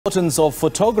The importance of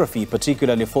photography,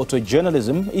 particularly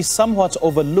photojournalism, is somewhat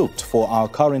overlooked for our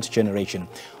current generation.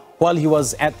 While he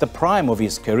was at the prime of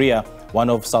his career,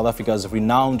 one of South Africa's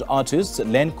renowned artists,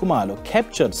 Len Khumalo,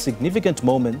 captured significant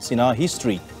moments in our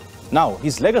history. Now,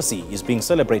 his legacy is being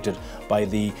celebrated by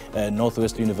the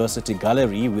Northwest University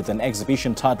Gallery with an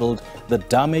exhibition titled "The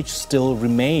Damage Still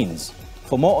Remains."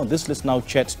 For more on this, let's now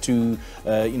chat to,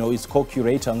 his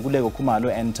co-curator, Len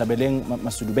Khumalo, and Tabeleng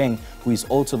Masudubeng, who is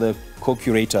also the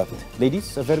co-curator.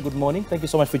 Ladies, a very good morning. Thank you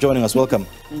so much for joining us. Welcome.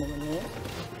 I'm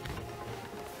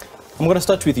going to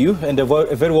start with you, and a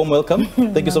very warm welcome.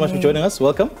 Thank you so much for joining us.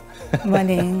 Welcome.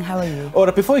 Morning. How are you? All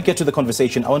right, before we get to the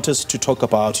conversation, I want us to talk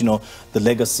about, the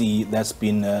legacy that's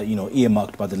been,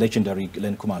 earmarked by the legendary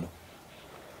Len Khumalo.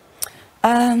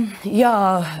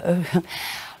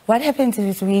 What happened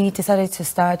is we decided to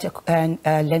start a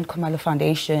Len Khumalo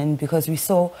Foundation because we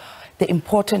saw the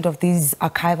importance of these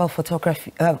archival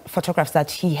photographs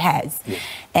that he has. Yes.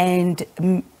 And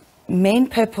main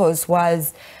purpose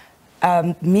was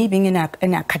me being in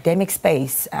an academic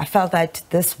space. I felt that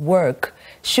this work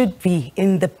should be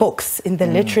in the books, in the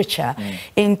literature,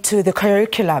 into the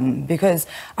curriculum, because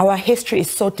our history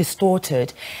is so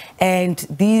distorted. And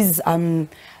these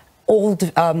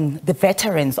the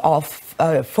veterans of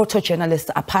photojournalists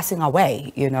are passing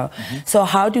away, So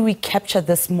how do we capture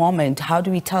this moment? How do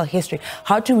we tell history?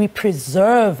 How do we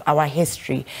preserve our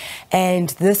history?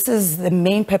 And this is the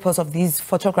main purpose of these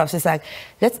photographs. It's like,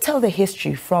 let's tell the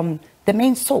history from the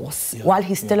main source while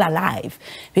he's still alive,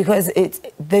 because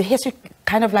the history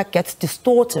kind of like gets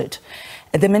distorted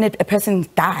the minute a person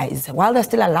dies. While they're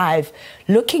still alive,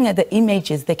 looking at the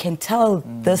images, they can tell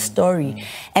the story,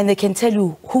 and they can tell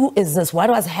you who is this, what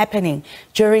was happening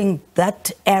during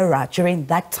that era, during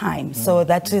that time. So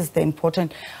that is the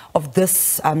importance of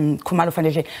this Khumalo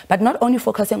Foundation, but not only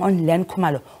focusing on Len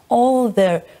Khumalo, all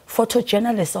the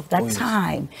photojournalists of that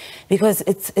time, because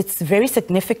it's very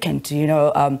significant,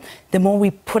 the more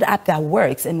we put up their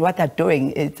works and what they're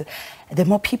doing, the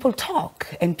more people talk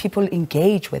and people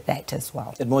engage with that as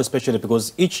well. And more especially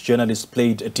because each journalist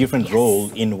played a different role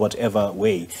in whatever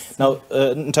way. Now,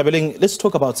 Ntabeleng, let's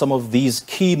talk about some of these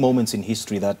key moments in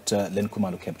history that Len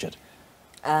Khumalo captured.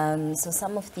 So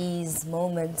some of these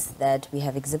moments that we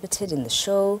have exhibited in the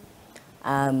show,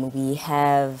 we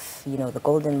have, the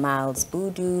Golden Miles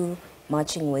Voodoo,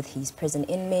 marching with his prison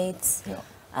inmates. Yeah.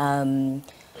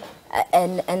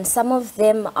 And some of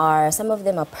them are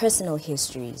personal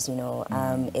histories.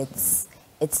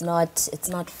 It's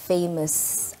not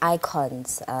famous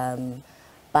icons,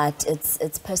 but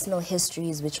it's personal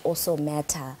histories which also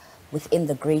matter within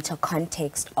the greater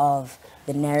context of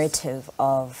the narrative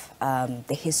of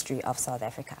the history of South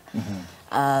Africa.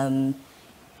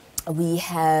 We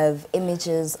have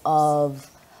images of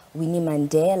Winnie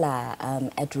Mandela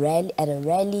at a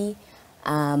rally.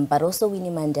 But also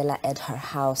Winnie Mandela at her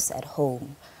house at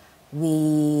home.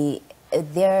 There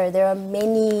are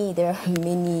many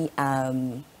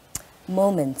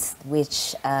moments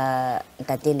which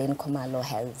Len Khumalo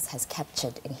has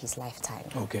captured in his lifetime.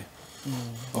 Okay.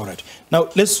 All right. Now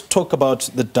let's talk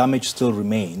about The Damage Still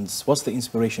Remains. What's the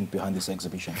inspiration behind this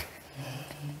exhibition?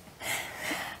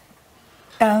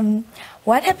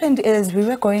 What happened is we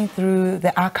were going through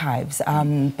the archives,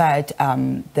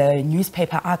 the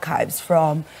newspaper archives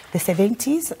from the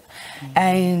 70s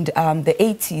and the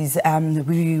 80s.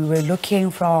 We were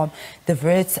looking from the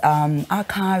Wits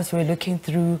archives, we were looking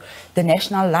through the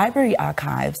National Library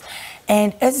archives.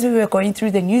 And as we were going through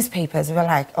the newspapers, we were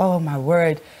like, oh my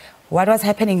word, what was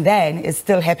happening then is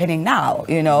still happening now,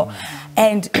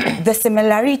 And the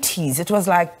similarities, it was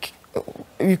like,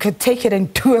 you could take it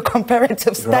and do a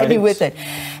comparative study with it.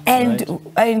 And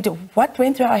what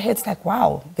went through our heads, like,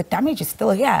 wow, the damage is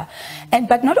still here.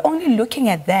 But not only looking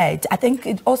at that, I think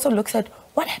it also looks at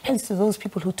what happens to those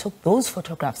people who took those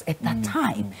photographs at that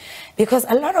time. Because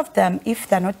a lot of them, if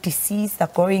they're not deceased, they're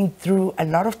going through a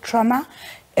lot of trauma,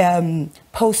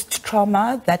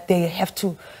 post-trauma that they have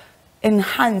to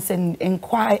enhance and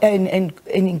inquire and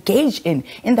engage in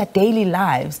their daily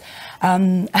lives.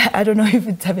 I don't know if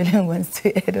Tabeleng wants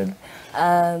to add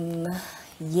on.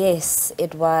 Yes,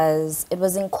 it was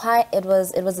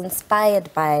inspired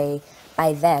by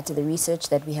that, the research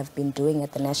that we have been doing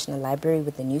at the National Library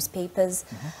with the newspapers,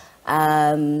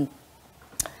 but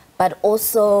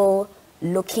also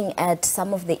looking at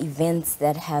some of the events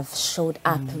that have showed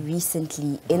up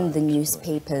recently in the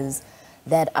newspapers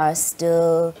that are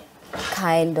still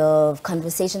kind of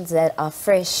conversations that are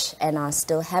fresh and are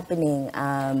still happening.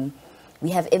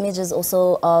 We have images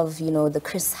also of, the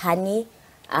Chris Hani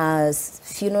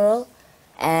funeral,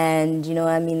 And, you know,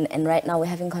 I mean, and right now we're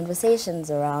having conversations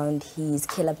around his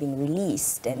killer being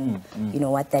released and, you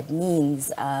know, what that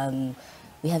means.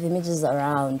 We have images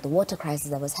around the water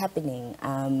crisis that was happening.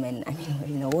 And, I mean,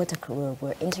 you know, we're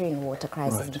entering a water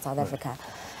crisis in South Africa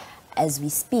as we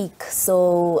speak.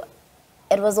 So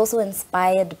it was also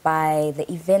inspired by the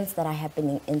events that are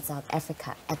happening in South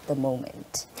Africa at the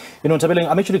moment. You know, Tabeleng,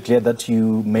 I'm actually glad that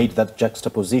you made that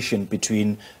juxtaposition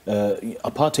between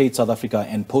apartheid South Africa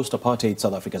and post-apartheid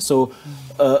South Africa. So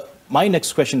my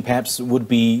next question perhaps would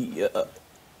be,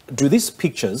 do these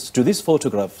pictures, do these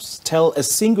photographs tell a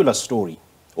singular story,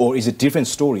 or is it different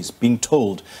stories being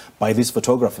told by these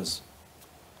photographers?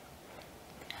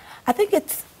 I think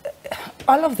it's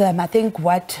all of them. I think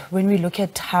when we look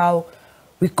at how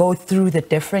we go through the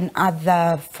different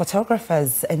other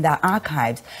photographers in their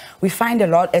archives, we find a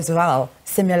lot as well,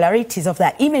 similarities of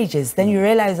their images. Then you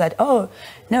realize that, oh,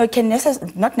 no, it can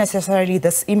not necessarily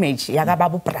this image,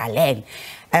 Yagababu Pralen.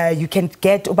 You can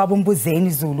get Ubabumbu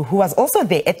Zulu, who was also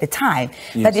there at the time,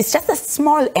 but it's just a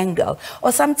small angle.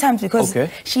 Or sometimes because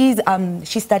she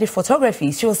studied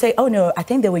photography, she will say, oh no, I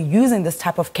think they were using this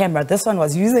type of camera. This one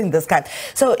was using this kind.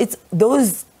 So it's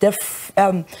those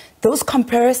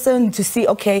comparisons to see,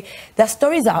 okay, the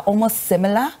stories are almost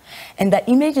similar and the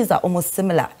images are almost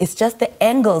similar. It's just the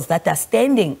angles that they're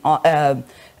standing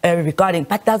regarding.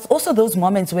 But there's also those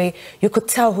moments where you could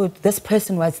tell who this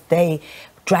person was there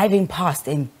driving past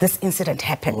and this incident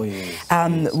happened.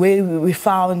 Where we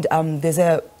found there's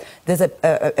a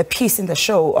piece in the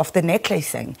show of the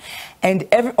necklacing, and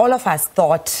all of us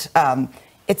thought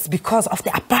it's because of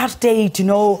the apartheid, you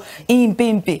know, in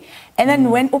Pimpi. And then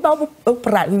when we call him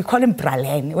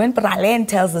Pralen, when Pralen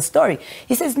tells the story,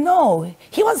 he says, no,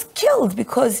 he was killed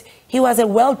because he was a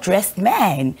well-dressed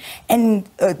man, and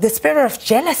the spirit of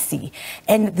jealousy.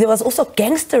 And there was also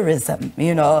gangsterism,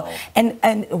 you know.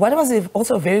 And what was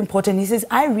also very important, he says,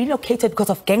 I relocated because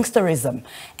of gangsterism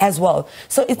as well.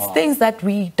 So it's things that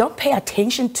we don't pay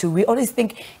attention to. We always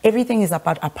think everything is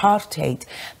about apartheid.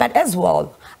 But as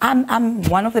well, I'm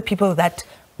one of the people that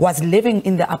was living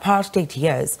in the apartheid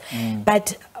years.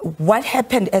 But what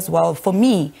happened as well for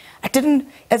me, I didn't,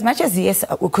 as much as yes,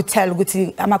 we could tell, will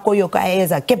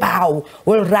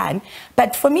run.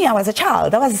 But for me, I was a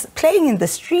child. I was playing in the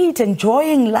street,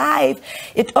 enjoying life.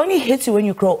 It only hits you when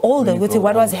you grow older.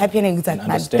 What was happening is that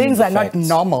things are not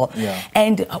normal.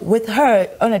 And with her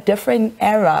on a different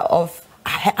era of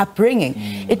upbringing,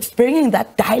 it's bringing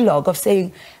that dialogue of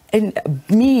saying, and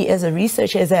me as a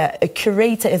researcher, as a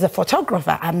curator, as a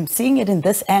photographer, I'm seeing it in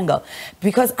this angle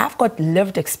because I've got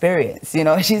lived experience, you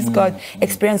know, she's got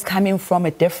experience coming from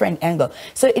a different angle.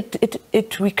 So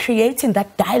we're creating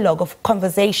that dialogue of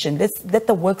conversation. Let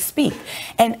the work speak.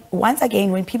 And once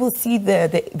again, when people see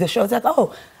the show, it's like,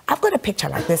 oh, I've got a picture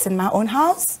like this in my own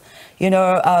house, you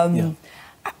know.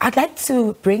 I'd like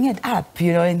to bring it up,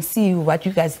 you know, and see what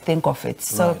you guys think of it.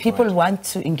 So people want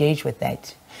to engage with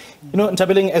that. You know,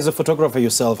 Tabeleng, as a photographer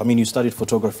yourself, I mean, you studied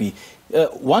photography.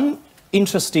 One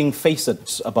interesting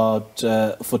facet about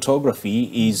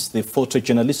photography is the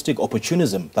photojournalistic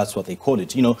opportunism. That's what they call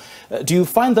it. You know, do you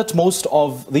find that most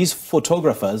of these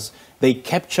photographers, they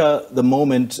capture the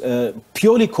moment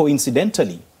purely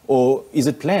coincidentally, or is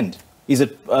it planned? Is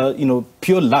it, you know,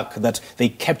 pure luck that they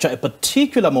capture a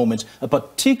particular moment, a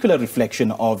particular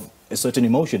reflection of a certain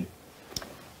emotion?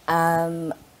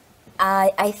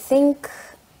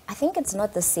 I think it's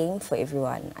not the same for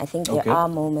everyone. I think there are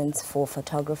moments for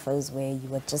photographers where you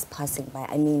were just passing by.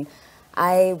 I mean,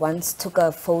 I once took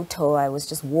a photo. I was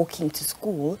just walking to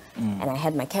school and I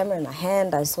had my camera in my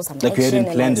hand. I saw some action. You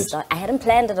hadn't planned it? I hadn't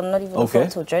planned it. I'm not even a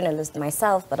photojournalist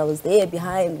myself, but I was there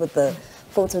behind with the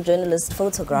photojournalist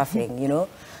photographing, you know.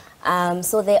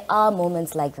 So there are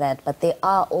moments like that, but there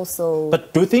are also...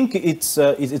 But do you think it's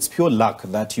pure luck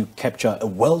that you capture a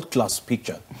world-class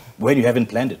picture where you haven't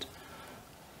planned it?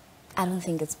 I don't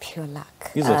think it's pure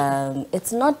luck. Is it?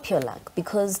 It's not pure luck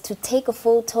because to take a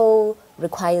photo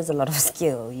requires a lot of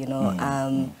skill, you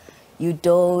know. You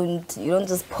don't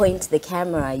just point the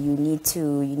camera. You need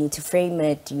to frame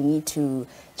it. You need to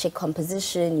check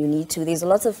composition. There's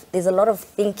a lot of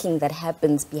thinking that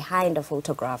happens behind a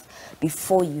photograph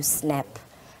before you snap.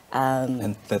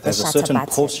 And there's a certain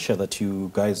posture that you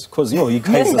guys, because you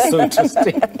guys are so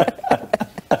interesting.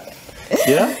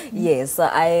 Yeah? Yes, so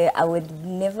I would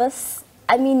never...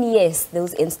 I mean, yes,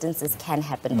 those instances can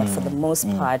happen, but for the most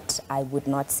part, I would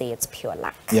not say it's pure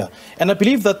luck. Yeah, and I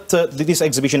believe that this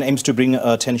exhibition aims to bring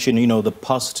attention, you know, the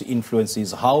past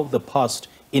influences, how the past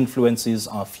influences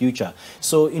our future.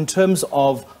 So in terms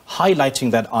of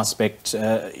highlighting that aspect,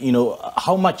 you know,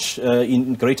 how much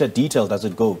in greater detail does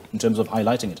it go in terms of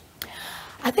highlighting it?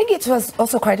 I think it was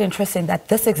also quite interesting that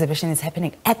this exhibition is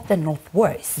happening at the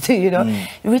Northwest,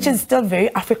 which is still a very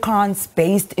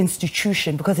Afrikaans-based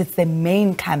institution because it's the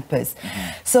main campus.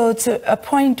 So to a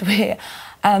point where,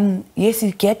 yes,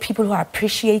 you get people who are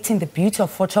appreciating the beauty of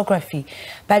photography,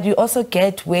 but you also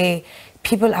get where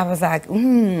people, I was like,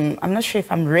 I'm not sure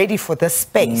if I'm ready for this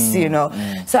space,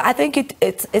 So I think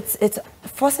it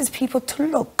forces people to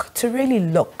look, to really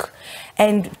look,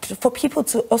 and for people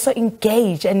to also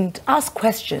engage and ask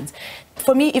questions.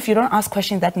 For me, if you don't ask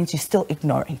questions, that means you're still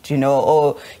ignorant,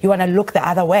 or you want to look the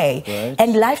other way. Right.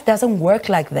 And life doesn't work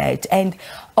like that. And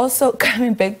also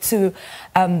coming back to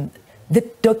the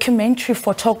documentary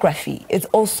photography is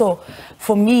also,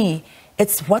 for me,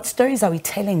 it's what stories are we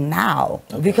telling now?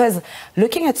 Okay. Because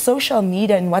looking at social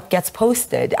media and what gets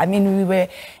posted, I mean, we were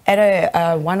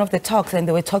at one of the talks and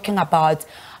they were talking about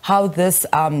how this,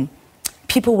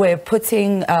 people were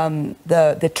putting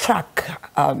the truck,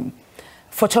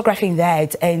 photographing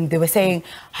that, and they were saying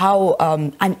how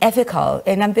unethical.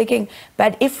 And I'm thinking,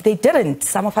 but if they didn't,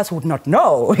 some of us would not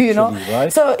know,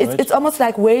 Right, So it's almost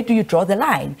like, where do you draw the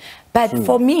line? But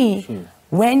for me,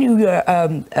 when you were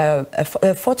a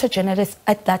photojournalist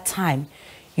at that time,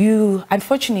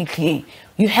 unfortunately,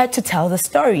 you had to tell the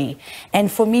story.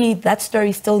 And for me, that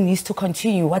story still needs to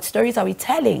continue. What stories are we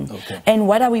telling? Okay. And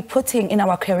what are we putting in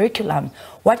our curriculum?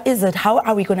 What is it? How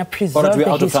are we going to preserve the history?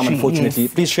 We're out of time, unfortunately.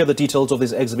 Yes. Please share the details of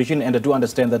this exhibition, and I do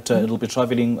understand that it'll be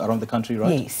traveling around the country,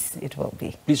 right? Yes, it will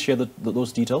be. Please share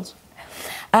those details.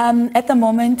 At the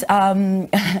moment,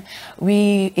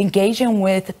 we engaging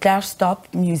with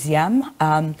Klerstop Museum,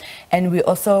 and we're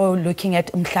also looking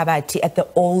at Mhlabati at the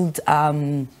old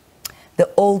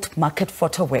Market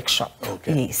Photo Workshop.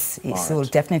 Okay. Yes, so we'll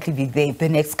definitely be there, the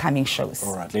next coming shows.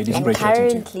 All right, ladies, and great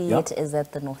chatting to you. currently it is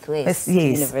at the Northwest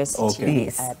Yes. University,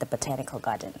 Yes. at the Botanical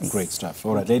Gardens. Great stuff.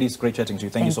 All right, ladies, great chatting to you.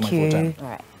 Thank you so much for your time. All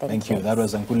right, thank you. That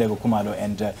was Len Khumalo,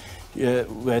 and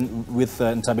with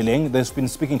Ntabileng, they've been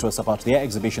speaking to us about their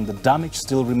exhibition, The Damage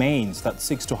Still Remains, that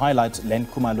seeks to highlight Len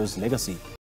Khumalo's legacy.